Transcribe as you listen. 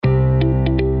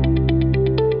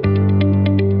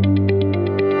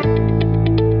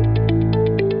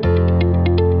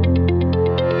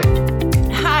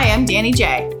Danny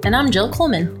J. And I'm Jill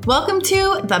Coleman. Welcome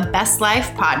to the Best Life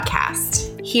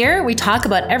Podcast. Here we talk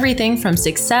about everything from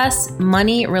success,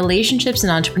 money, relationships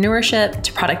and entrepreneurship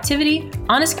to productivity,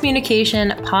 honest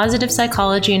communication, positive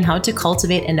psychology, and how to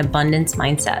cultivate an abundance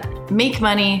mindset. Make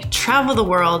money, travel the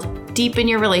world, deepen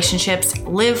your relationships,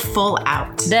 live full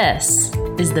out. This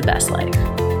is the best life.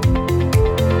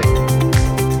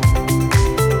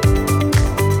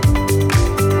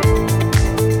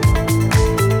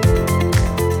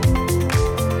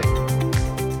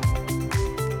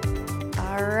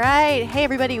 Hey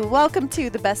everybody, welcome to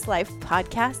the Best Life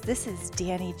Podcast. This is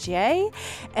Danny J,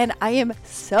 and I am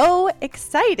so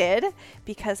excited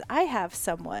because I have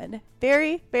someone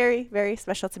very, very, very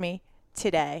special to me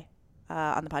today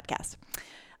on the podcast.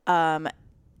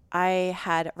 I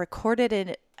had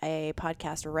recorded a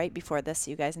podcast right before this,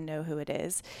 so you guys know who it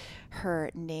is. Her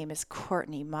name is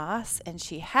Courtney Moss, and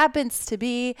she happens to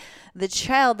be the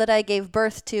child that I gave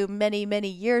birth to many, many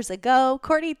years ago.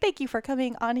 Courtney, thank you for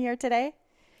coming on here today.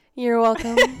 You're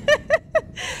welcome.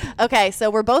 Okay, so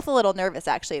we're both a little nervous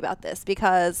actually about this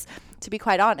because, to be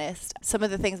quite honest, some of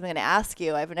the things I'm going to ask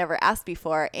you I've never asked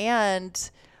before,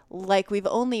 and like we've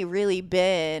only really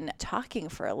been talking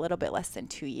for a little bit less than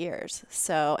 2 years,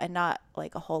 so, and not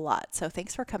like a whole lot. So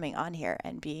thanks for coming on here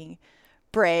and being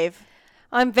brave.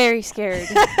 I'm very scared.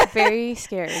 Very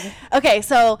scared. Okay,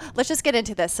 so let's just get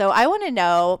into this. So I want to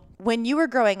know, when you were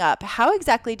growing up, how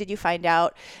exactly did you find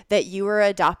out that you were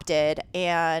adopted,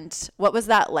 and what was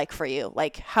that like for you?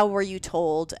 Like, how were you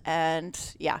told, and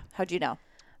yeah, how'd you know?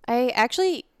 I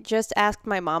actually just asked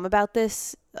my mom about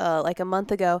this like a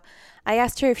month ago. I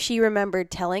asked her if she remembered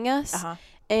telling us,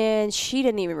 and she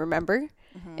didn't even remember.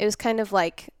 It was kind of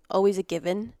like always a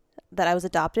given that I was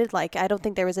adopted. Like, I don't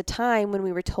think there was a time when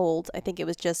we were told. I think it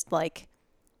was just like,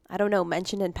 I don't know,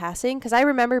 mentioned in passing. Because I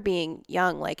remember being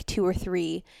young, like 2 or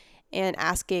 3, and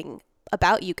asking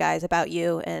about you guys, about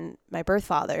you and my birth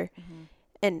father,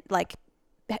 and like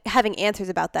having answers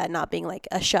about that, not being like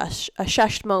a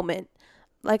shushed moment.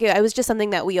 Like, it was just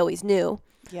something that we always knew.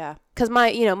 Yeah. Because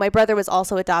my brother was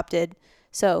also adopted,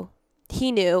 so he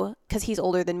knew because he's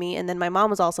older than me, and then my mom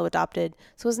was also adopted,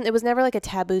 so it was never like a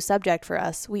taboo subject for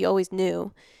us. We always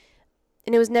knew,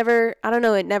 and it was never, I don't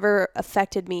know, it never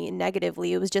affected me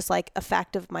negatively. It was just like a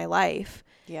fact of my life.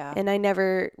 Yeah. And I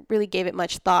never really gave it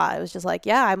much thought. It was just like,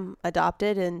 yeah, I'm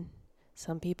adopted, and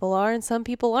some people are and some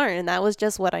people aren't, and that was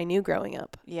just what I knew growing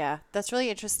up. Yeah, that's really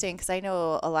interesting, because I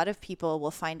know a lot of people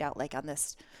will find out like on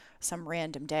this some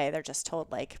random day, they're just told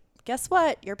like, guess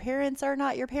what? Your parents are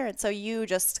not your parents. So you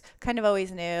just kind of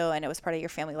always knew, and it was part of your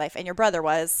family life, and your brother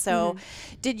was. So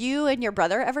did you and your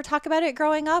brother ever talk about it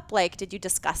growing up? Like, did you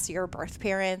discuss your birth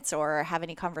parents or have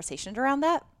any conversations around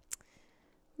that?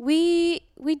 We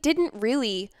didn't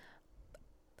really.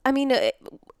 I mean,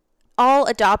 all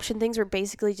adoption things were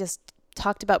basically just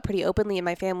talked about pretty openly in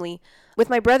my family. With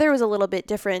my brother, it was a little bit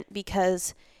different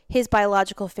because his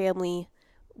biological family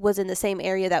was in the same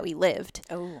area that we lived.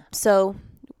 Oh. So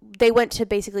they went to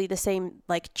basically the same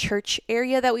like church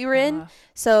area that we were in.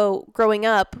 So growing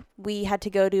up, we had to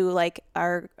go to like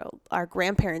our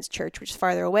grandparents' church, which is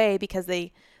farther away, because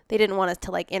they didn't want us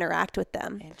to like interact with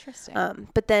them. Interesting.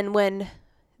 But then when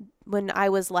I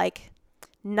was like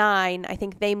 9, I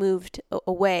think they moved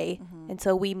away, and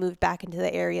so we moved back into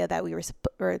the area that we were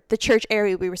or the church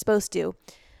area we were supposed to.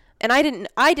 And I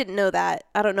didn't know that.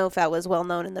 I don't know if that was well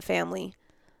known in the family,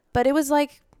 but it was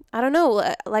like, I don't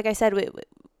know. Like I said,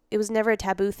 it was never a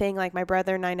taboo thing. Like, my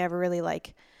brother and I never really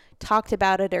like talked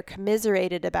about it or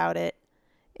commiserated about it.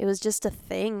 It was just a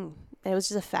thing. It was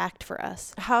just a fact for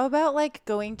us. How about like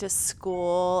going to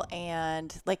school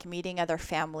and like meeting other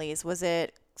families? Was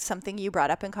it something you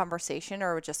brought up in conversation,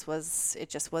 or it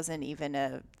just wasn't even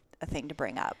a thing to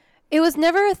bring up? It was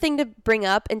never a thing to bring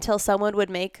up until someone would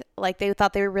make, like, they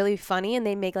thought they were really funny, and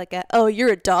they make like a, oh,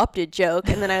 you're adopted joke.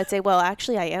 And then I would say, well,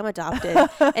 actually I am adopted.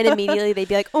 And immediately they'd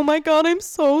be like, oh my God, I'm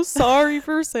so sorry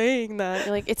for saying that.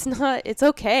 You're like, it's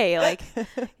okay. Like,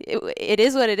 it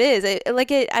is what it is.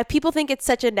 People think it's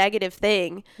such a negative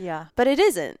thing. Yeah. But it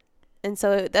isn't. And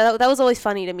so that was always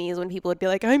funny to me, is when people would be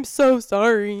like, I'm so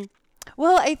sorry.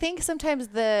 Well, I think sometimes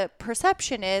the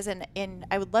perception is, and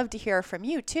I would love to hear from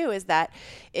you too, is that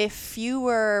if you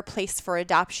were placed for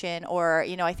adoption, or,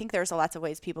 I think there's lots of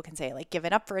ways people can say, like,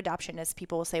 given up for adoption, is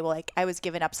people will say, well, like, I was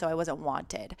given up so I wasn't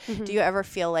wanted. Do you ever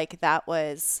feel like that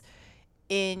was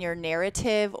in your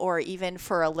narrative, or even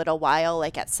for a little while,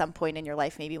 like at some point in your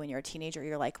life, maybe when you're a teenager,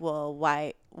 you're like, well,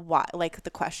 why, like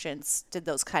did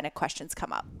those kind of questions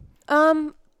come up?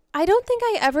 I don't think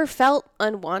I ever felt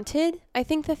unwanted. I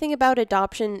think the thing about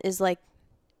adoption is, like,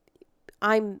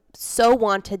 I'm so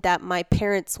wanted that my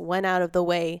parents went out of the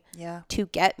way to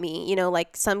get me. You know,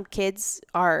 like some kids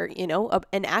are, you know,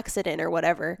 an accident or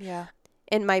whatever. Yeah.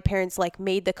 And my parents like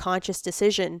made the conscious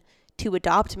decision to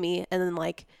adopt me. And then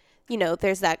like, you know,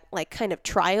 there's that like kind of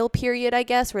trial period, I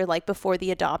guess, where like before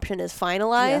the adoption is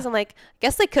finalized. I'm like, I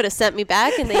guess they could have sent me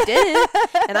back and they didn't.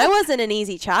 And I wasn't an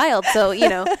easy child. So, you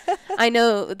know, I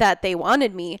know that they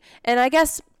wanted me. And I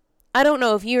guess, I don't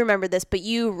know if you remember this, but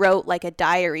you wrote like a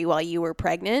diary while you were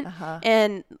pregnant.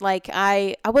 And like,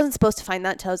 I wasn't supposed to find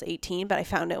that until I was 18, but I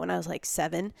found it when I was like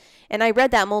 7. And I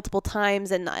read that multiple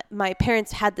times. And my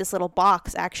parents had this little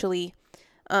box, actually.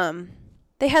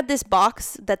 They had this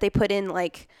box that they put in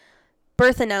like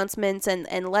birth announcements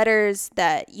and letters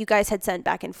that you guys had sent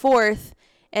back and forth.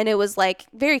 And it was like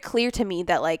very clear to me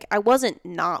that like I wasn't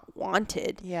not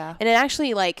wanted. Yeah. And it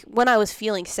actually like when I was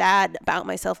feeling sad about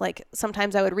myself, like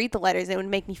sometimes I would read the letters and it would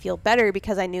make me feel better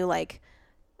because I knew like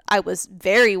I was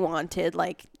very wanted,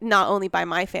 like not only by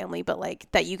my family, but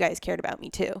like that you guys cared about me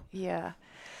too. Yeah.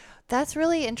 That's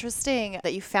really interesting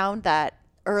that you found that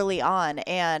early on.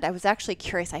 And I was actually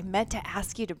curious. I meant to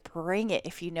ask you to bring it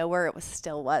if you know where it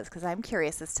still was, because I'm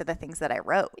curious as to the things that I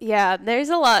wrote. Yeah, there's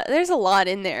a lot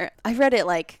in there. I've read it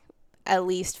like at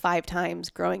least 5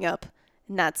 times growing up,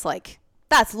 and that's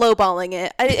lowballing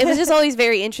it. It was just always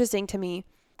very interesting to me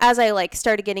as I like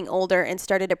started getting older and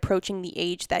started approaching the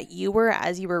age that you were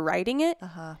as you were writing it.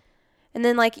 And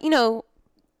then like, you know,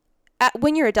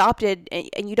 when you're adopted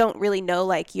and you don't really know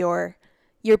like your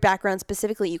background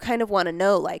specifically, you kind of want to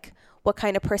know like what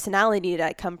kind of personality did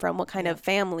I come from, what kind of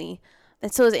family.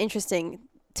 And so it was interesting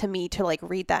to me to like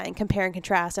read that and compare and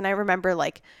contrast. And I remember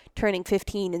like turning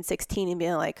 15 and 16 and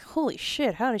being like, holy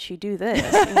shit, how did she do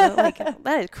this? You know, like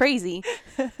that is crazy.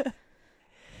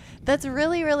 That's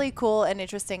really, really cool and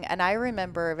interesting. And I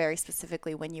remember very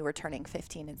specifically when you were turning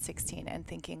 15 and 16 and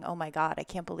thinking, oh my God, I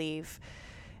can't believe,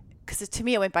 because to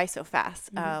me, it went by so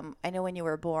fast. I know when you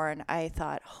were born, I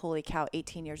thought, holy cow,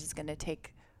 18 years is going to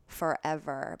take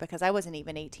forever, because I wasn't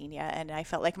even 18 yet. And I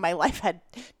felt like my life had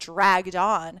dragged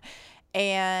on.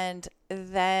 And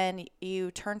then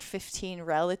you turned 15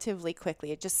 relatively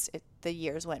quickly. The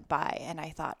years went by, and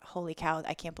I thought, holy cow,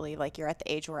 I can't believe like you're at the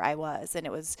age where I was. And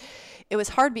it was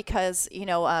hard because, you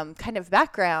know, kind of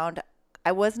background,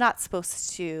 I was not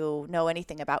supposed to know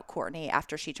anything about Courtney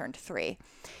after she turned 3.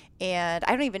 And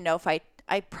I don't even know if I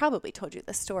probably told you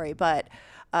this story, but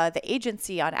the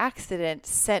agency on accident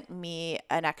sent me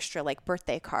an extra like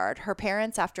birthday card. Her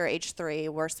parents after age 3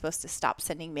 were supposed to stop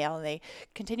sending mail, and they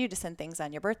continued to send things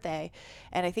on your birthday.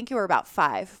 And I think you were about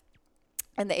 5.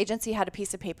 And the agency had a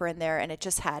piece of paper in there, and it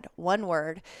just had one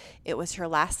word. It was her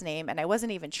last name. And I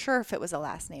wasn't even sure if it was a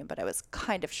last name, but I was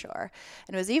kind of sure.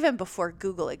 And it was even before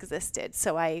Google existed.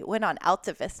 So I went on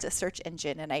AltaVista search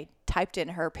engine, and I typed in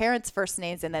her parents' first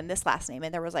names and then this last name.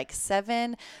 And there was like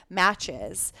 7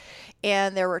 matches.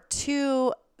 And there were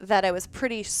 2 that I was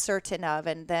pretty certain of.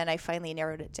 And then I finally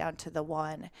narrowed it down to the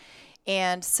one.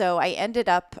 And so I ended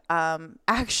up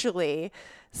actually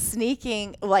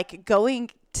sneaking, like going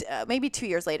maybe 2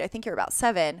 years later, I think you're about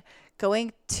 7,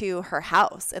 going to her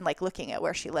house and like looking at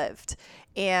where she lived.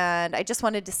 And I just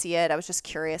wanted to see it. I was just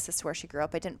curious as to where she grew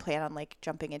up. I didn't plan on like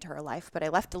jumping into her life, but I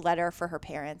left a letter for her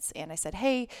parents, and I said,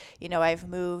 hey, you know, I've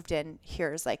moved and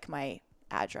here's like my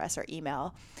address or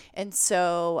email. And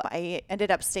so I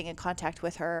ended up staying in contact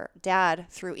with her dad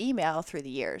through email through the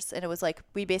years. And it was like,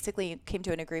 we basically came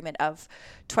to an agreement of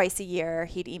twice a year,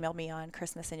 he'd email me on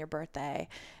Christmas and your birthday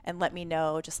and let me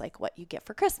know just like what you get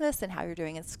for Christmas and how you're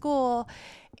doing in school.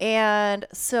 And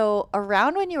so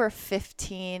around when you were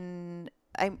 15,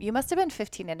 you must have been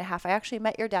 15 and a half. I actually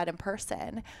met your dad in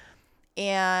person.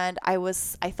 And I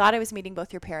thought I was meeting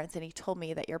both your parents, and he told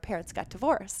me that your parents got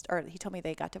divorced, or he told me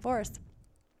they got divorced.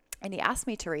 And he asked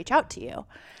me to reach out to you.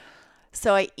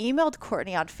 So I emailed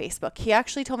Courtney on Facebook. He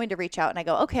actually told me to reach out, and I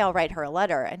go, okay, I'll write her a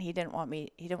letter. And he didn't want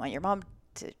your mom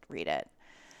to read it.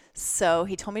 So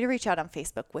he told me to reach out on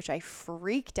Facebook, which I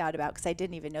freaked out about because I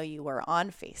didn't even know you were on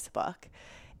Facebook.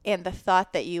 And the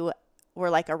thought that you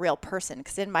were like a real person,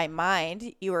 because in my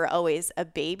mind, you were always a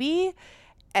baby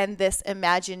and this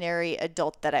imaginary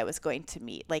adult that I was going to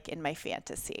meet, like in my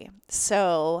fantasy.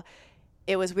 So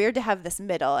it was weird to have this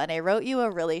middle, and I wrote you a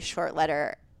really short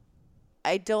letter.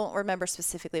 I don't remember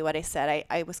specifically what I said.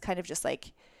 I was kind of just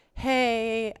like,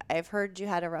 hey, I've heard you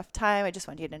had a rough time. I just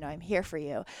want you to know I'm here for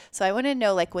you. So I want to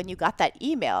know, like, when you got that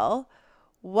email,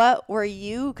 what were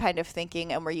you kind of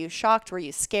thinking? And were you shocked? Were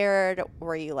you scared?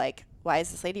 Were you like, why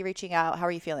is this lady reaching out? How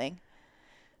are you feeling?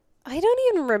 I don't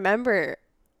even remember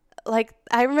like,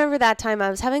 I remember that time I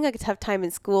was having like a tough time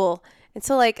in school. And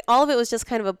so like all of it was just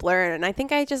kind of a blur. And I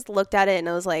think I just looked at it and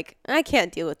I was like, I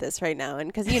can't deal with this right now. And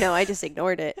because, you know, I just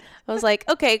ignored it. I was like,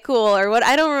 okay, cool. Or what?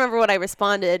 I don't remember what I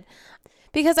responded,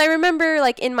 because I remember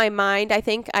like in my mind, I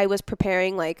think I was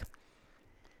preparing like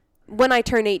when I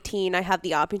turn 18, I have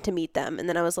the option to meet them. And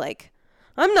then I was like,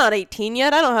 I'm not 18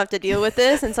 yet. I don't have to deal with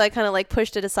this. And so I kind of like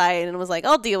pushed it aside and was like,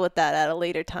 I'll deal with that at a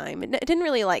later time. And it didn't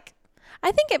really like,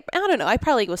 I don't know. I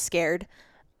probably was scared.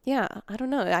 Yeah. I don't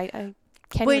know. I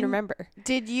can't even remember.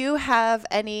 Did you have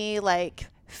any like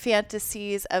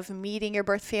fantasies of meeting your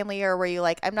birth family, or were you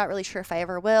like, I'm not really sure if I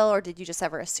ever will, or did you just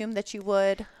ever assume that you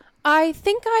would? I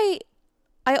think I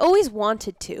always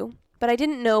wanted to, but I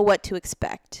didn't know what to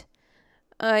expect.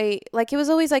 It was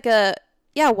always like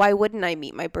why wouldn't I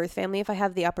meet my birth family if I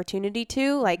have the opportunity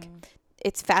to? Like,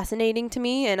 it's fascinating to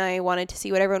me and I wanted to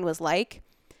see what everyone was like,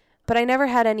 but I never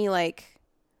had any like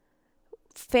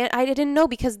I didn't know,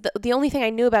 because the only thing I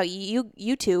knew about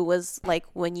you two was like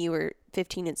when you were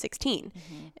 15 and 16.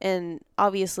 And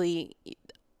obviously,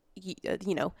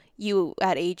 you know, you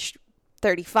at age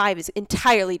 35 is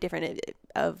entirely different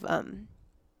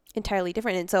entirely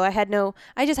different. And so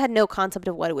I just had no concept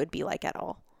of what it would be like at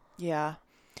all. Yeah.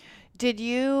 Did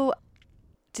you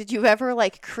ever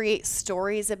like create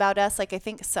stories about us? Like, I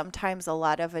think sometimes a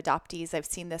lot of adoptees, I've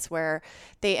seen this where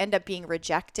they end up being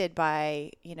rejected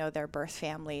by, you know, their birth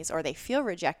families, or they feel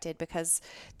rejected because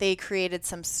they created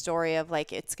some story of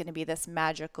like, it's going to be this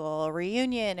magical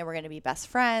reunion and we're going to be best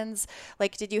friends.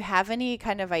 Like, did you have any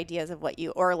kind of ideas of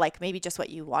or like maybe just what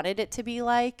you wanted it to be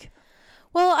like?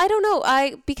 Well, I don't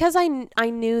know. Because I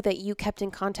knew that you kept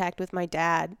in contact with my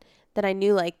dad, that I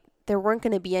knew like there weren't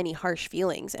going to be any harsh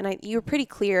feelings. And you were pretty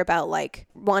clear about like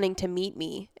wanting to meet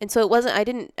me. And so I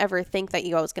didn't ever think that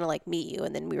I was going to like meet you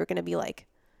and then we were going to be like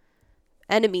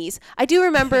enemies. I do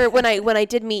remember when I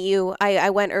did meet you, I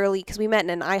went early because we met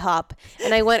in an IHOP,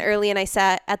 and I went early and I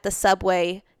sat at the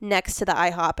subway next to the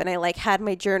IHOP, and I like had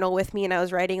my journal with me and I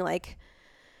was writing like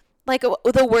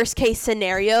the worst case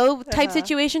scenario type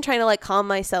situation, trying to like calm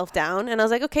myself down. And I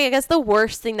was like, okay, I guess the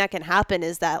worst thing that can happen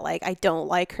is that like I don't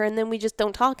like her and then we just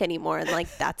don't talk anymore, and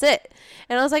like that's it.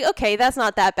 And I was like, okay, that's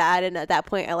not that bad. And at that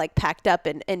point I like packed up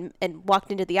and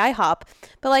walked into the IHOP.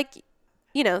 But like,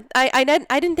 you know, I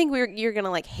didn't think you're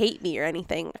gonna like hate me or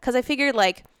anything, because I figured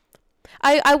like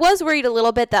I was worried a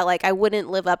little bit that like I wouldn't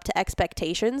live up to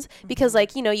expectations, because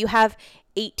like, you know, you have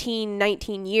 18,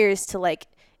 19 years to like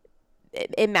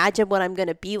imagine what I'm going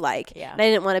to be like. Yeah. And I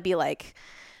didn't want to be like,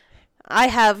 I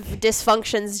have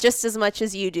dysfunctions just as much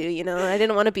as you do, you know. I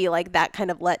didn't want to be like that kind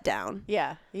of letdown.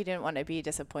 Yeah. You didn't want to be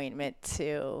disappointment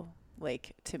to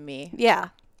me. Yeah.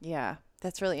 Yeah.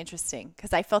 That's really interesting,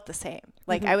 because I felt the same.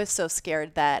 Like, I was so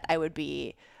scared that I would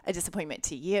be a disappointment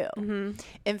to you.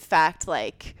 In fact,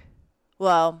 like,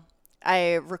 well,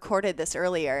 I recorded this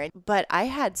earlier, but I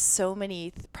had so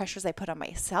many pressures I put on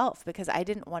myself, because I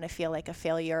didn't want to feel like a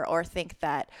failure or think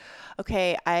that,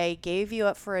 okay, I gave you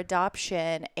up for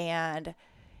adoption and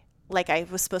like I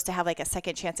was supposed to have like a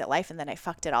second chance at life, and then I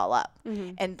fucked it all up.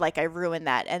 And like I ruined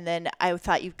that. And then I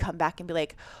thought you'd come back and be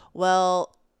like,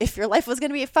 well, if your life was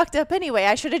going to be fucked up anyway,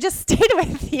 I should have just stayed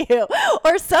with you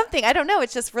or something. I don't know.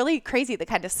 It's just really crazy, the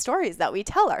kind of stories that we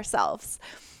tell ourselves.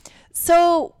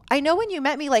 So I know when you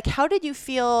met me, like, how did you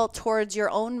feel towards your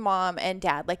own mom and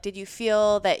dad? Like, did you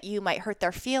feel that you might hurt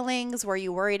their feelings? Were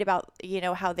you worried about, you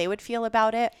know, how they would feel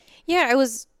about it? Yeah, I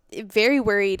was very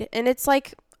worried. And it's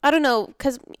like, I don't know,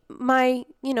 because my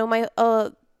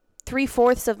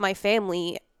 3/4 of my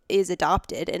family is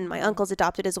adopted, and my uncle's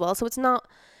adopted as well. So it's not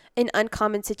an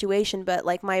uncommon situation, but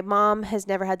like my mom has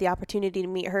never had the opportunity to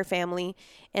meet her family.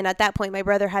 And at that point, my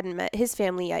brother hadn't met his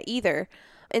family yet either.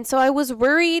 And so I was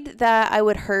worried that I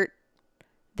would hurt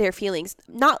their feelings.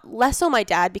 Not less so my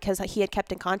dad, because he had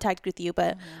kept in contact with you,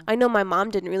 but I know my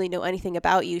mom didn't really know anything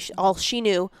about you. All she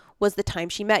knew was the time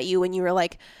she met you when you were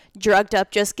like drugged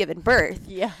up, just giving birth.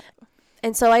 Yeah.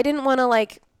 And so I didn't want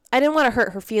to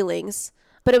hurt her feelings,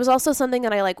 but it was also something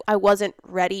that I wasn't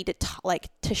ready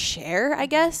to share, I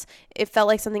guess. It felt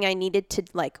like something I needed to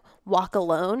like walk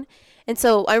alone. And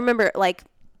so I remember like,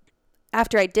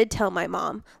 after I did tell my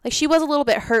mom, like she was a little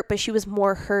bit hurt, but she was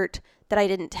more hurt that I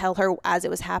didn't tell her as it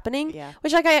was happening,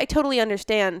 which like I totally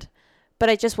understand, but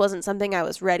it just wasn't something I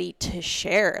was ready to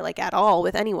share like at all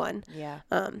with anyone. Yeah.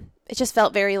 It just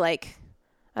felt very like,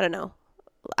 I don't know,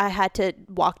 I had to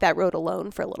walk that road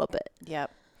alone for a little bit.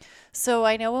 Yep. So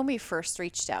I know when we first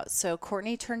reached out, so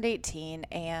Courtney turned 18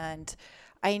 and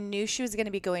I knew she was going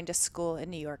to be going to school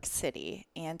in New York City.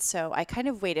 And so I kind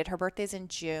of waited. Her birthday's in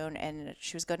June and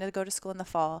she was going to go to school in the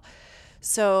fall.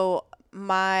 So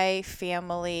my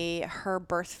family, her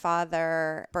birth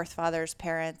father's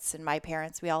parents, and my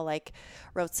parents, we all like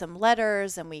wrote some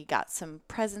letters and we got some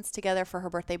presents together for her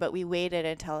birthday, but we waited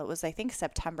until it was, I think,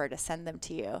 September to send them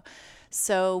to you.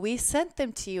 So we sent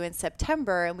them to you in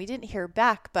September and we didn't hear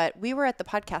back, but we were at the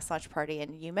podcast launch party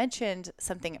and you mentioned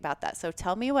something about that. So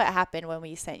tell me what happened when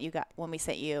we sent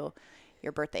you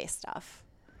your birthday stuff.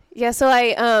 Yeah, so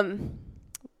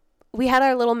we had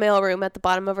our little mail room at the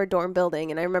bottom of our dorm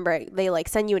building, and I remember they like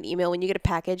send you an email when you get a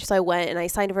package. So I went and I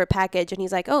signed for a package, and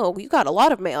he's like, "Oh, you got a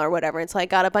lot of mail or whatever." And so I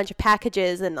got a bunch of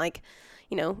packages, and like,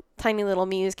 you know, tiny little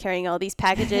me was carrying all these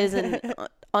packages and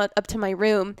up to my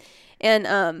room, and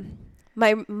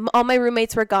all my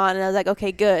roommates were gone, and I was like,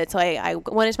 okay, good. So I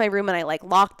went into my room and I like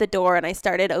locked the door and I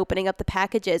started opening up the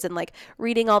packages and like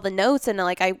reading all the notes, and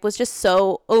like I was just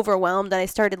so overwhelmed and I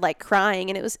started like crying,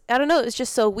 and it was, I don't know, it was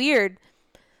just so weird.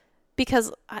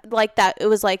 Because like that, it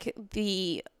was like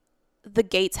the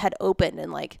gates had opened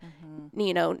and like,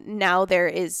 you know, now there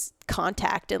is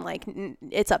contact and like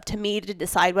it's up to me to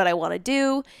decide what I want to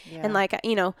do. Yeah. And like,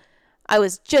 you know, I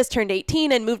was just turned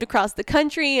 18 and moved across the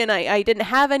country and I didn't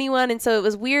have anyone. And so it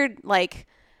was weird. Like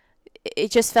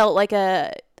it just felt like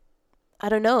I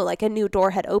don't know, like a new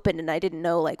door had opened and I didn't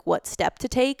know like what step to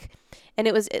take.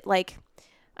 And like,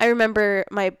 I remember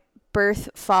my birth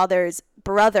father's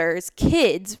brother's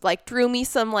kids like drew me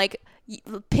some like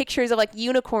pictures of like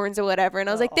unicorns or whatever, and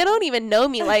I was like, they don't even know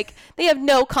me, like they have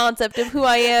no concept of who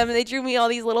I am, and they drew me all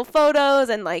these little photos.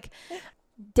 And like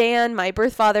Dan, my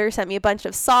birth father, sent me a bunch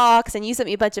of socks, and you sent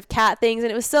me a bunch of cat things,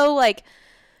 and it was so like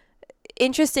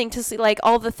interesting to see like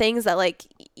all the things that like,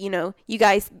 you know, you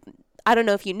guys, I don't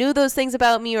know if you knew those things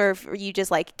about me or if you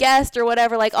just like guessed or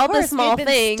whatever, like all the small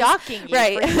things, stalking you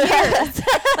right? For years.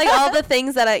 Like all the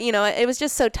things that I, you know, it was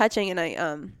just so touching. And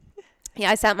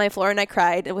I sat on my floor and I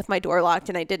cried with my door locked,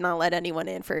 and I did not let anyone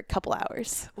in for a couple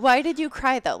hours. Why did you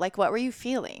cry though? Like, what were you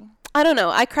feeling? I don't know.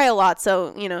 I cry a lot,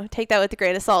 so, you know, take that with a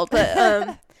grain of salt.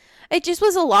 But it just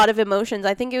was a lot of emotions.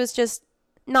 I think it was just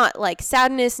not like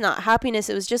sadness, not happiness.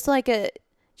 It was just like a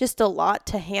lot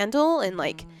to handle, and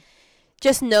like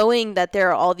just knowing that there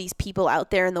are all these people out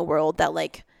there in the world that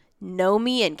like know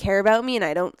me and care about me, and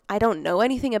I don't know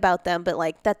anything about them, but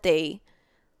like that they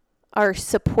are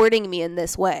supporting me in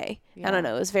this way. Yeah. I don't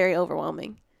know. It was very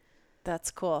overwhelming.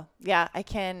 That's cool. Yeah, I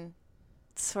can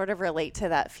sort of relate to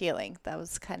that feeling. That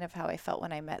was kind of how I felt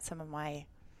when I met some of my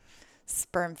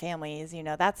sperm families, you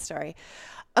know, that story.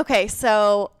 Okay,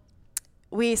 so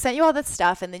we sent you all this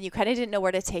stuff, and then you kind of didn't know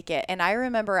where to take it. And I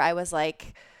remember I was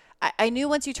like, I knew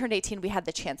once you turned 18, we had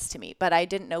the chance to meet, but I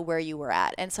didn't know where you were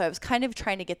at. And so I was kind of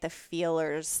trying to get the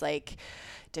feelers, like,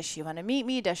 does she want to meet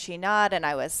me? Does she not? And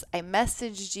I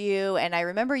messaged you, and I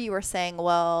remember you were saying,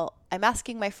 well, I'm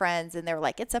asking my friends, and they were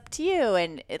like, it's up to you.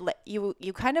 And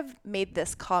you kind of made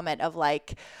this comment of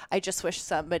like, I just wish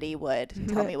somebody would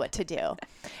tell me what to do.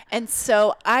 And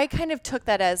so I kind of took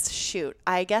that as, shoot,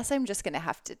 I guess I'm just going to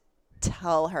have to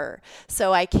tell her.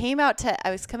 So I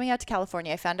was coming out to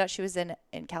California. I found out she was in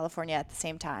California at the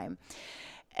same time.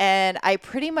 And I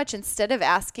pretty much, instead of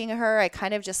asking her, I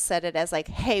kind of just said it as like,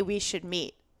 hey, we should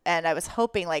meet. And I was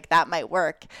hoping like that might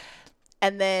work.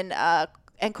 And then,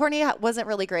 and Courtney wasn't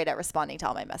really great at responding to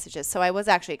all my messages. So I was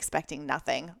actually expecting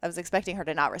nothing. I was expecting her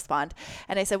to not respond.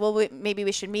 And I said, well, maybe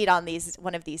we should meet on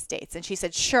one of these dates. And she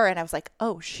said, sure. And I was like,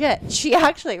 oh shit. She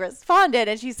actually responded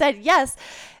and she said, yes.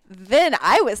 Then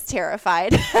I was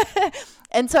terrified.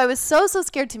 And so I was so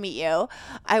scared to meet you.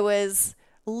 I was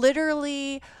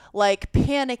literally like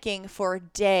panicking for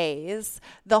days.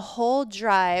 The whole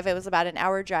drive, it was about an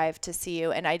hour drive to see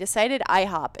you. And I decided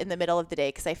IHOP in the middle of the day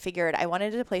because I figured I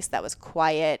wanted a place that was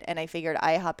quiet. And I figured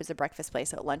IHOP is a breakfast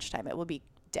place at lunchtime. It will be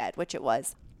dead, which it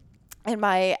was. And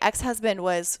my ex-husband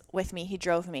was with me. He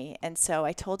drove me. And so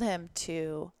I told him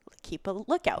to keep a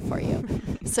lookout for you.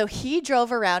 So he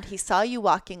drove around. He saw you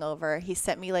walking over. He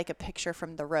sent me like a picture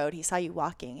from the road. He saw you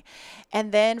walking.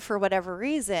 And then for whatever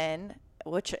reason,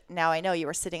 which now I know you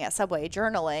were sitting at Subway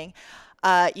journaling,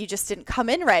 you just didn't come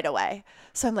in right away.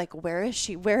 So I'm like, where is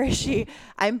she? Where is she?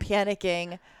 I'm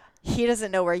panicking. He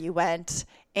doesn't know where you went.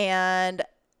 And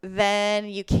then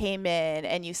you came in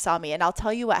and you saw me. And I'll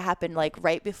tell you what happened like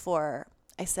right before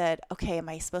I said, okay, am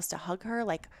I supposed to hug her?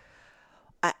 Like,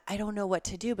 I don't know what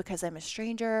to do because I'm a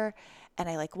stranger and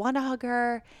I like want to hug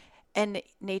her. And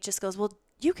Nate just goes, well,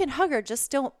 you can hug her, just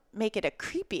don't make it a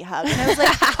creepy hug. And I was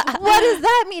like, what does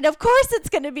that mean? Of course it's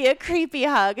going to be a creepy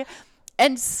hug.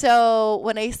 And so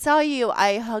when I saw you,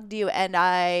 I hugged you and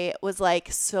I was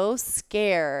like so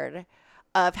scared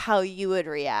of how you would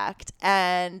react.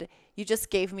 And you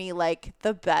just gave me like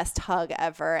the best hug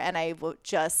ever. And I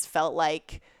just felt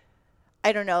like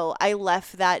I don't know, I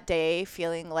left that day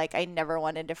feeling like I never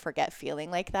wanted to forget feeling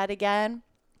like that again.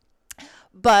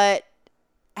 But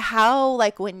how,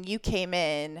 like, when you came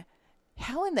in,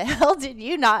 how in the hell did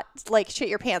you not, like, shit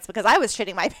your pants? Because I was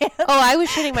shitting my pants. Oh, I was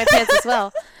shitting my pants as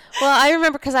well. Well, I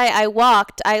remember because I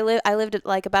walked. I lived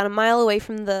like about a mile away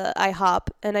from the IHOP,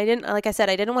 and I didn't, like I said,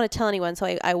 I didn't want to tell anyone,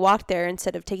 so I walked there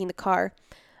instead of taking the car.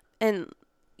 And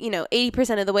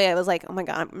 80% of the way I was like, oh my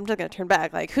God, I'm just going to turn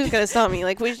back. Like, who's going to stop me?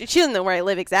 Like, she doesn't know where I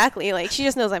live exactly. Like, she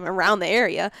just knows I'm around the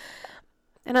area.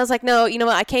 And I was like, no, you know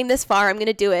what? I came this far. I'm going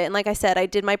to do it. And like I said, I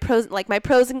did my pros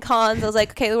and cons. I was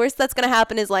like, okay, the worst that's going to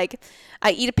happen is like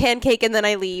I eat a pancake and then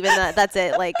I leave, and that's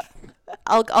it. Like,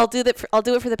 I'll do that. I'll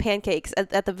do it for the pancakes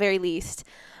at the very least.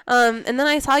 And then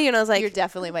I saw you and I was like, you're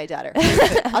definitely my daughter.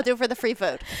 I'll do it for the free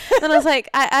food. And I was like,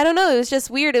 I don't know. It was just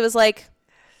weird. It was like,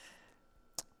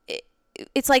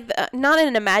 it's like not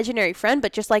an imaginary friend,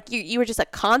 but just like you were just a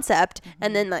concept. Mm-hmm.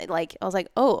 And then like I was like,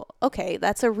 oh, okay,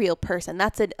 that's a real person.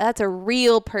 That's a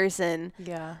real person.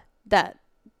 Yeah.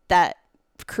 That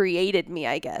created me,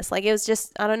 I guess. Like, it was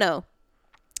just, I don't know.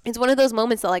 It's one of those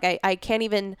moments that like I can't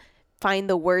even find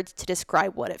the words to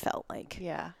describe what it felt like.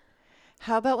 Yeah.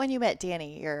 How about when you met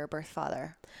Danny, your birth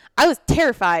father? I was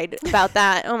terrified about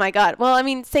that. Oh my God. Well, I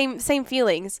mean, same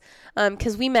feelings.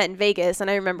 Cause we met in Vegas, and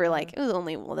I remember like, it was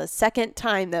only the second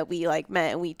time that we like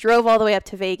met, and we drove all the way up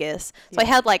to Vegas. So I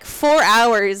had like 4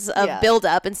 hours of build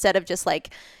up instead of just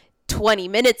like 20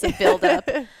 minutes of build up.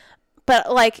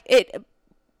 But like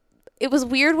it was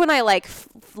weird when I like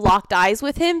locked eyes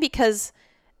with him, because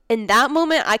in that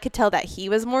moment I could tell that he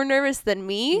was more nervous than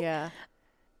me. Yeah.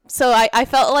 So I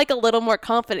felt like a little more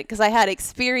confident because I had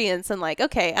experience and like,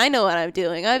 okay, I know what I'm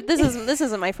doing. This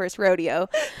isn't my first rodeo.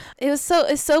 It's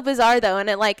so bizarre though, and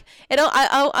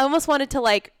I almost wanted to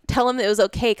like tell him that it was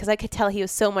okay, because I could tell he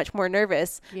was so much more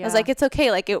nervous. Yeah. I was like, it's okay,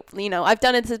 like it, I've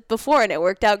done it before and it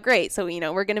worked out great. So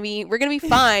we're gonna be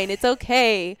fine. It's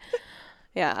okay.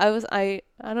 Yeah, I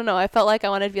don't know. I felt like I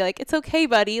wanted to be like, it's okay,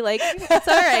 buddy. Like, it's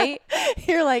all right.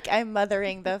 You're like, I'm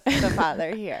mothering the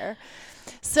father here.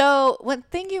 So one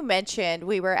thing you mentioned,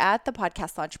 we were at the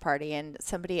podcast launch party and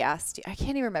somebody asked, I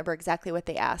can't even remember exactly what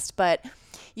they asked, but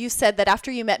you said that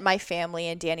after you met my family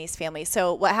and Danny's family.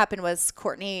 So what happened was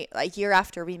Courtney, a year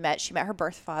after we met, she met her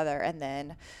birth father, and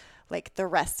then like the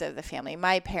rest of the family,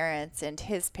 my parents and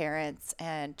his parents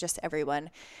and just everyone.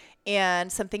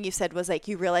 And something you said was like,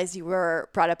 you realized you were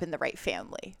brought up in the right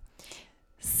family.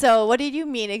 So what did you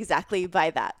mean exactly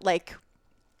by that? Like,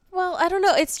 well, I don't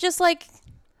know. It's just like,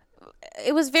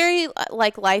 it was very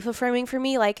like life affirming for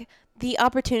me. Like, the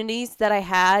opportunities that I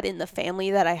had in the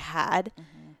family that I had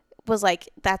was like,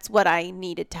 that's what I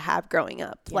needed to have growing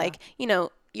up. Yeah. Like,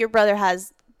 your brother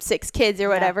has 6 kids or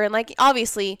whatever. And like,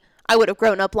 obviously I would have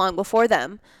grown up long before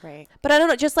them. Right. But I don't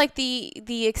know, just like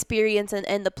the experience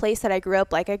and the place that I grew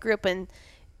up. Like, I grew up in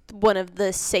one of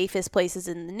the safest places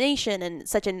in the nation, and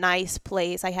such a nice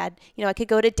place. I had, I could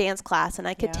go to dance class, and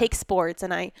I could take sports,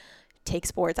 and I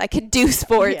could do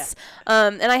sports.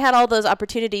 And I had all those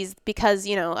opportunities because,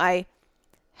 I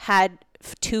had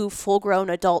 2 full-grown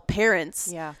adult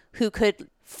parents who could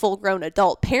full-grown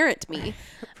adult parent me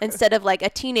instead of like a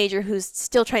teenager who's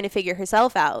still trying to figure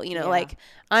herself out. Like,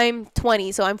 I'm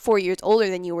 20, so I'm 4 years older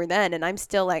than you were then, and I'm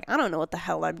still like, I don't know what the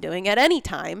hell I'm doing at any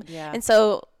time. And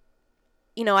so,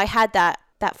 I had that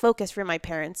focus from my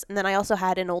parents. And then I also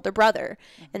had an older brother,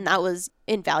 and that was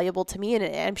invaluable to me, and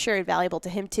I'm sure invaluable to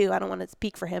him too. I don't want to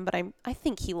speak for him, but I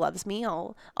think he loves me.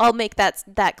 I'll make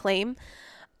that claim.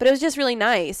 But it was just really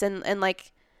nice. And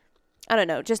like, I don't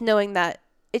know, just knowing that,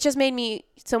 it just made me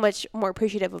so much more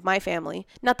appreciative of my family.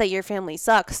 Not that your family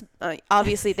sucks.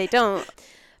 Obviously they don't,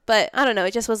 but I don't know.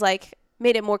 It just was like,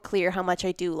 made it more clear how much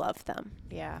I do love them.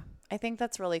 Yeah. I think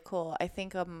that's really cool. I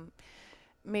think,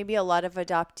 maybe a lot of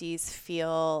adoptees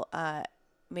feel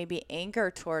maybe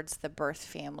anger towards the birth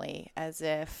family, as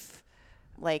if,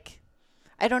 like,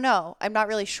 I don't know. I'm not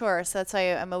really sure. So that's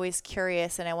why I'm always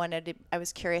curious, and I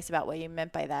was curious about what you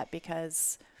meant by that,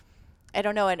 because I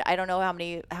don't know, and I don't know how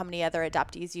many other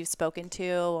adoptees you've spoken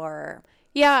to, or.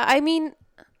 Yeah, I mean,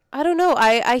 I don't know.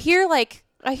 I hear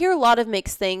a lot of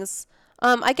mixed things.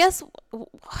 I guess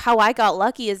how I got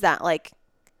lucky is that, like,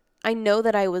 I know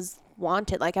that I was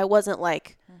wanted. Like, I wasn't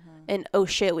like, and oh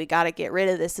shit, we got to get rid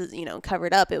of this, is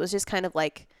covered up. It was just kind of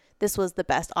like, this was the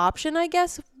best option, I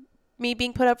guess, me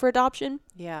being put up for adoption.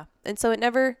 Yeah. And so I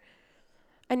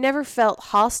never felt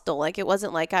hostile. Like, it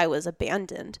wasn't like I was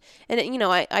abandoned. And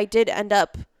I did end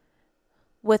up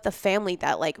with a family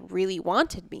that like really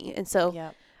wanted me. And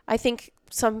so I think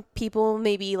some people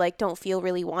maybe like don't feel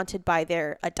really wanted by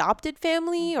their adopted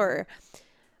family, or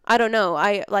I don't know.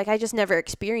 I just never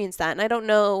experienced that. And I don't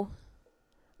know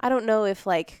I don't know if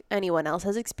like anyone else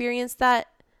has experienced that.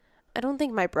 I don't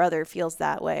think my brother feels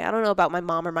that way. I don't know about my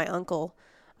mom or my uncle.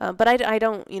 But I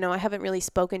don't, I haven't really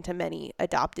spoken to many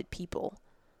adopted people.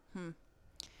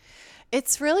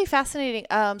 It's really fascinating.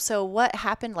 So what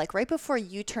happened like right before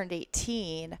you turned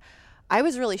 18, I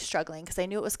was really struggling because I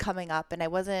knew it was coming up, and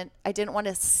I didn't want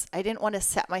to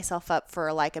set myself up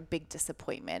for like a big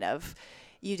disappointment of,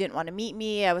 you didn't want to meet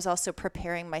me. I was also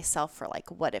preparing myself for like,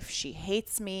 what if she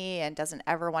hates me and doesn't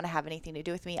ever want to have anything to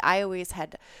do with me? I always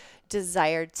had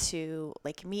desired to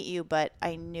like meet you, but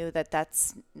I knew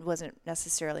that wasn't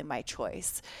necessarily my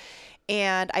choice.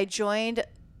 And I joined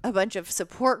a bunch of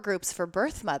support groups for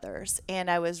birth mothers,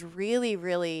 and I was really,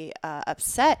 really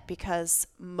upset because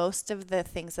most of the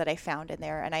things that I found in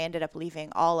there, and I ended up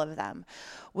leaving all of them,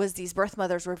 was these birth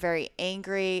mothers were very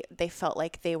angry. They felt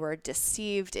like they were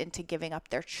deceived into giving up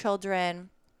their children.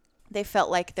 They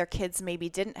felt like their kids maybe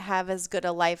didn't have as good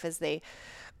a life as they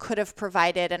could have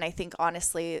provided. And I think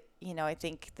honestly, I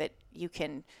think that you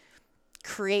can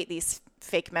create these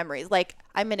fake memories. Like,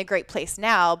 I'm in a great place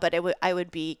now, but I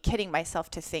would be kidding myself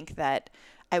to think that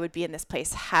I would be in this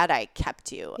place had I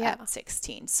kept you at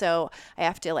 16. So I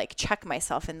have to like check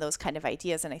myself in those kind of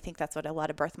ideas. And I think that's what a lot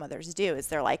of birth mothers do, is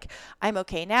they're like, I'm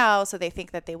okay now. So they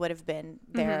think that they would have been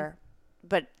there,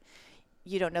 but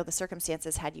you don't know the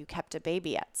circumstances had you kept a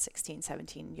baby at 16,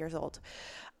 17 years old.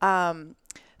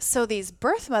 So these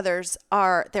birth mothers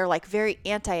they're like very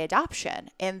anti-adoption.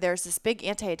 And there's this big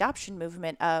anti-adoption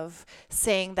movement of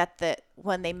saying that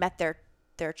when they met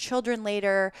their children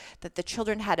later, that the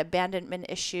children had abandonment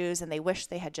issues and they wish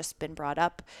they had just been brought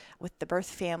up with the birth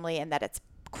family, and that it's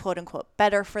quote unquote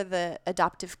better for the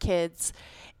adoptive kids.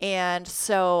 And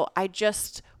so I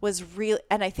just was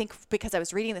and I think because I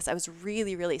was reading this, I was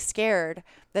really, really scared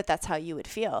that that's how you would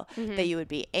feel, that you would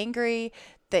be angry,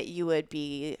 that you would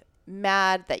be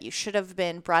mad, that you should have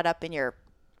been brought up in your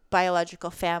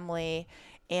biological family.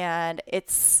 And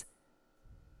it's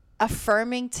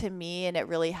affirming to me, and it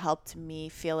really helped me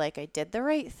feel like I did the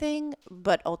right thing.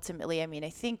 But ultimately, I mean, I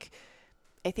think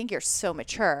you're so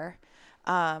mature.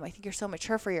 I think you're so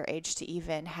mature for your age to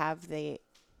even have the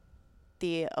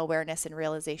awareness and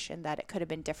realization that it could have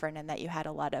been different, and that you had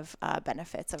a lot of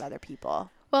benefits of other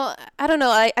people. Well, I don't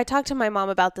know. I talked to my mom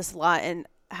about this a lot, and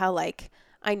how like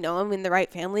I know I'm in the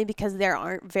right family because there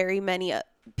aren't very many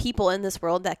people in this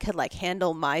world that could like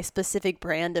handle my specific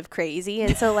brand of crazy.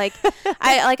 And so like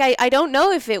I don't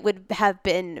know if it would have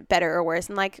been better or worse.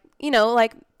 And like,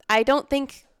 like I don't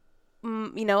think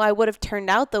I would have turned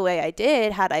out the way I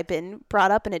did had I been brought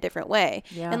up in a different way.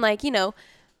 Yeah. And like,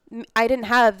 I didn't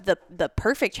have the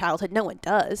perfect childhood. No one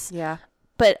does. Yeah.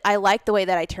 But I like the way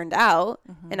that I turned out.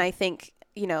 And I think,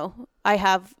 I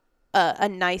have a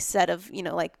nice set of,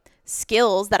 like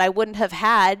skills that I wouldn't have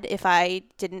had if I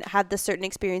didn't have the certain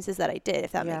experiences that I did,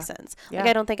 if that makes sense. Yeah. Like,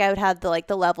 I don't think I would have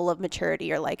the level of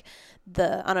maturity or like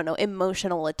the, I don't know,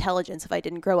 emotional intelligence if I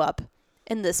didn't grow up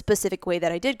in the specific way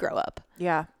that I did grow up.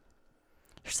 Yeah.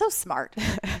 You're so smart.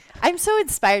 I'm so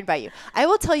inspired by you. I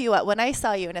will tell you what, when I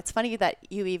saw you, and it's funny that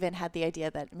you even had the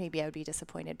idea that maybe I would be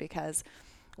disappointed, because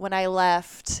when I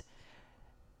left,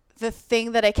 the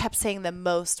thing that I kept saying the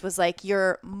most was like,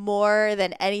 you're more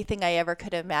than anything I ever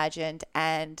could have imagined.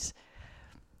 And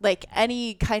like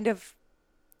any kind of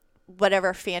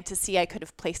whatever fantasy I could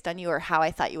have placed on you or how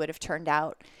I thought you would have turned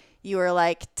out, you were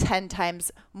like 10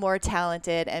 times more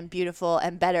talented and beautiful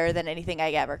and better than anything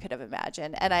I ever could have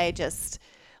imagined. And I just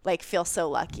like feel so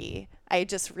lucky. I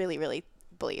just really, really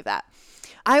believe that.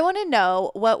 I want to know,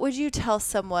 what would you tell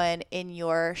someone in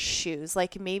your shoes?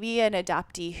 Like maybe an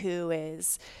adoptee who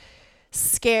is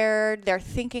scared, they're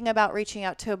thinking about reaching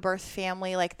out to a birth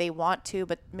family, like they want to,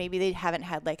 but maybe they haven't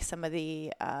had like some of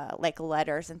the like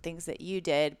letters and things that you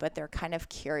did, but they're kind of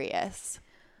curious.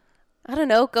 I don't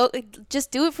know. Just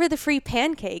do it for the free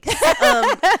pancakes.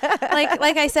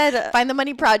 Like I said, find the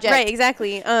money project. Right,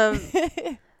 exactly.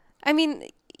 I mean,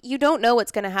 you don't know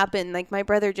what's going to happen. Like my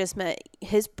brother just met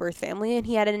his birth family and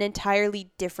he had an entirely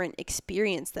different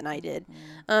experience than I did.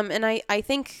 And I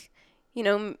think,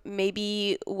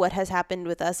 maybe what has happened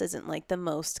with us isn't like the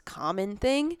most common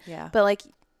thing. Yeah. But like,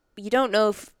 you don't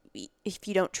know if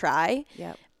you don't try.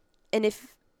 Yep. And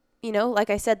if, like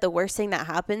I said, the worst thing that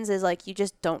happens is like you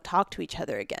just don't talk to each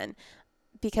other again,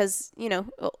 because,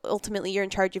 ultimately you're in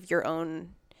charge of your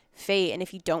own fate. And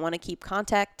if you don't want to keep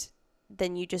contact,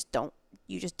 then you just don't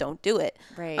do it.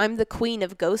 Right. I'm the queen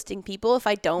of ghosting people if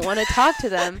I don't want to talk to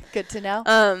them. Good to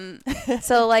know.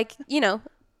 So like,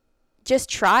 just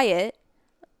try it.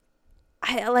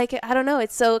 I don't know.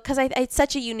 It's so, cause it's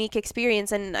such a unique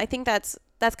experience. And I think that's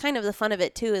kind of the fun of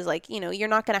it too, is like, you're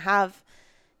not going to have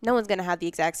no one's going to have the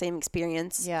exact same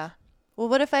experience. Yeah. Well,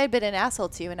 what if I had been an asshole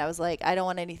to you and I was like, I don't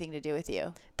want anything to do with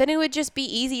you? Then it would just be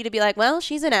easy to be like, well,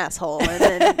 she's an asshole. And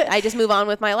then I just move on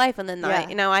with my life. And then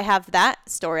I have that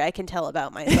story I can tell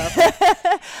about myself.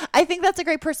 I think that's a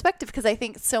great perspective because I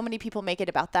think so many people make it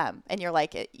about them. And you're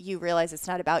like, you realize it's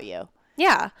not about you.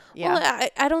 Yeah. Well,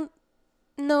 I don't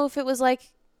know if it was like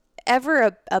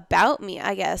ever about me,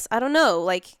 I guess. I don't know.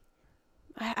 Like,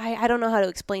 I don't know how to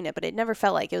explain it, but it never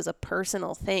felt like it was a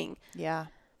personal thing. Yeah.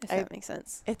 If that makes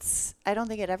sense. I don't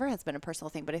think it ever has been a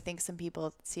personal thing, but I think some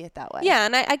people see it that way. Yeah,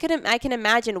 and I can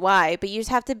imagine why, but you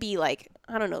just have to be like,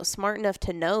 I don't know, smart enough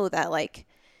to know that like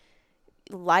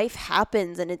life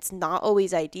happens and it's not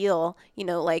always ideal. You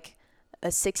know, like a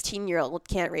 16-year-old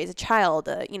can't raise a child,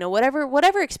 you know,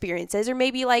 whatever experiences, or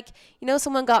maybe like, you know,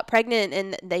 someone got pregnant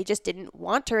and they just didn't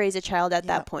want to raise a child at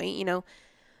that point, you know,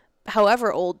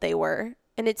 however old they were.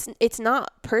 And it's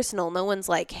not personal. No one's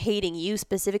like hating you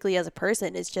specifically as a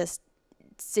person. It's just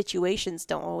situations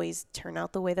don't always turn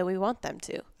out the way that we want them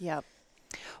to. Yep.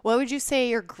 What would you say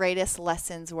your greatest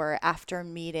lessons were after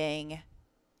meeting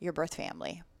your birth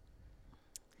family?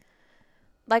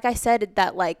 Like I said,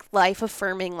 that like life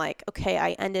affirming, like, okay,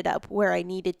 I ended up where I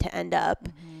needed to end up,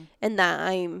 and that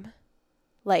I'm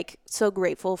like so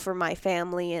grateful for my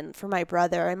family and for my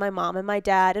brother and my mom and my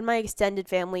dad and my extended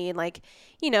family, and like,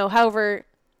 you know, however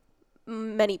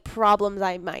many problems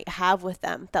I might have with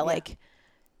them, that like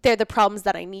they're the problems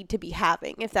that I need to be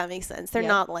having, if that makes sense. They're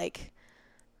not like,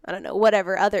 I don't know,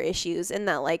 whatever other issues, and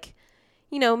that like,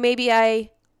 you know, maybe I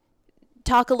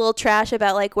talk a little trash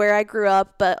about like where I grew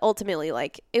up, but ultimately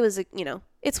like it was, you know,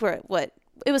 it's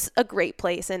it was a great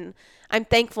place, and I'm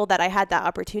thankful that I had that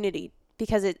opportunity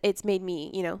because it's made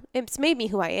me, you know, it's made me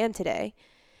who I am today.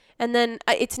 And then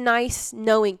it's nice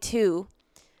knowing too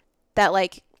that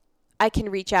like I can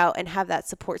reach out and have that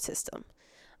support system.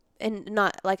 And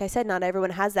not, like I said, not everyone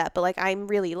has that, but like I'm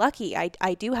really lucky.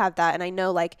 I do have that. And I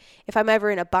know like if I'm ever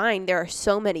in a bind, there are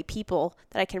so many people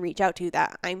that I can reach out to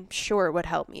that I'm sure would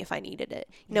help me if I needed it,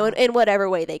 you know, in whatever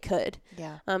way they could.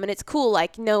 Yeah. And it's cool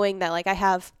like knowing that like I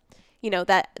have, you know,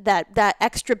 that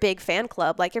extra big fan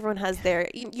club. Like everyone has their,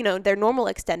 you know, their normal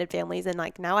extended families, and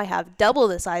like now I have double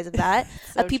the size of that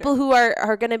of people who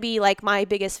are going to be like my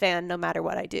biggest fan no matter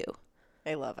what I do.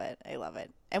 I love it.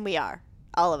 And we are.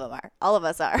 All of them are. All of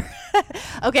us are.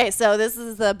 Okay, so this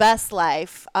is the best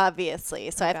life,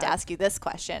 obviously. So I have to ask you this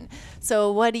question.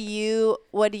 So what do you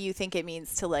think it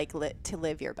means to like to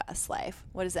live your best life?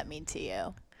 What does that mean to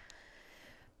you?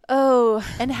 Oh,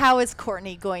 and how is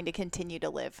Courtney going to continue to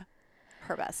live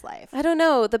her best life? I don't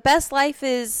know. The best life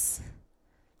is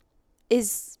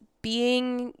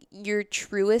being your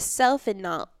truest self and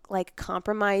not like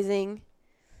compromising.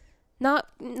 Not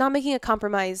making a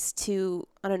compromise to,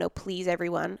 I don't know, please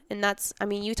everyone. And that's, I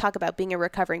mean, you talk about being a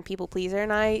recovering people pleaser,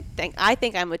 and I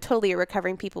think I'm totally a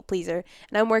recovering people pleaser,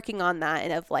 and I'm working on that,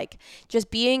 and of like just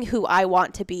being who I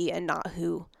want to be and not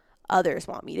who others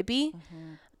want me to be.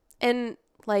 And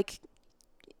like,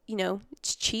 you know,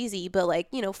 it's cheesy, but like,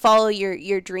 you know, follow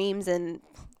your dreams. And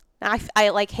I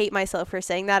like hate myself for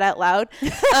saying that out loud.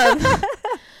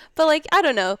 But like, I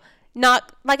don't know.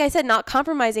 Not, like I said, not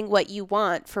compromising what you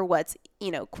want for what's, you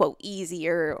know, quote,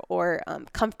 easier or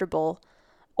comfortable,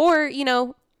 or, you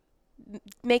know,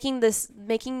 making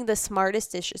the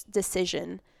smartest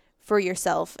decision for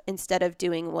yourself instead of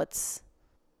doing what's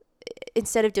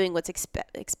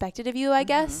expected of you, I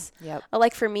guess. Yep.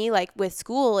 Like for me, like with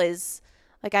school is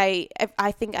like, I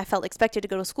think I felt expected to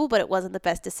go to school, but it wasn't the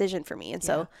best decision for me. And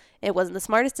so it wasn't the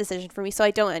smartest decision for me. So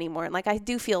I don't anymore. And like, I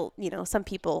do feel, you know, some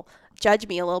people judge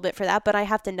me a little bit for that, but I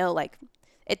have to know like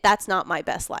that's not my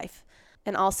best life.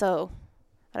 And also,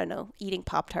 I don't know, eating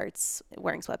Pop-Tarts,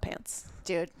 wearing sweatpants.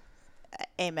 Dude,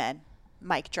 amen.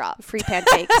 Mic drop. Free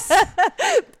pancakes.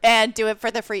 And do it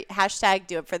for the free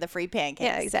pancakes.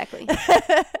 Yeah, exactly.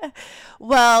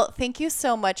 Well, thank you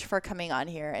so much for coming on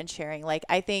here and sharing. Like,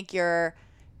 I think you're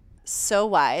so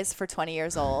wise for 20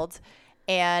 years old.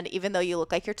 And even though you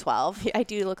look like you're 12. I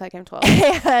do look like I'm 12.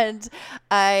 And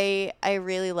I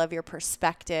really love your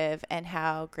perspective and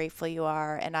how grateful you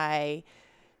are. And I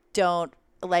don't,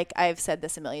 like I've said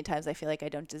this a million times, I feel like I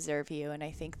don't deserve you. And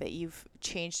I think that you've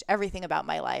changed everything about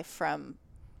my life from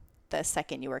the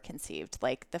second you were conceived.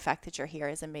 Like the fact that you're here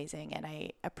is amazing. And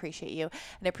I appreciate you.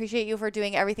 And I appreciate you for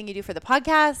doing everything you do for the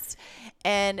podcast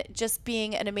and just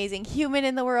being an amazing human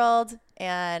in the world.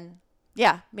 And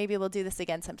yeah, maybe we'll do this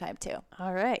again sometime too.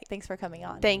 All right. Thanks for coming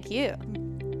on. Thank you.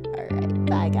 All right.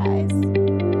 Bye, guys.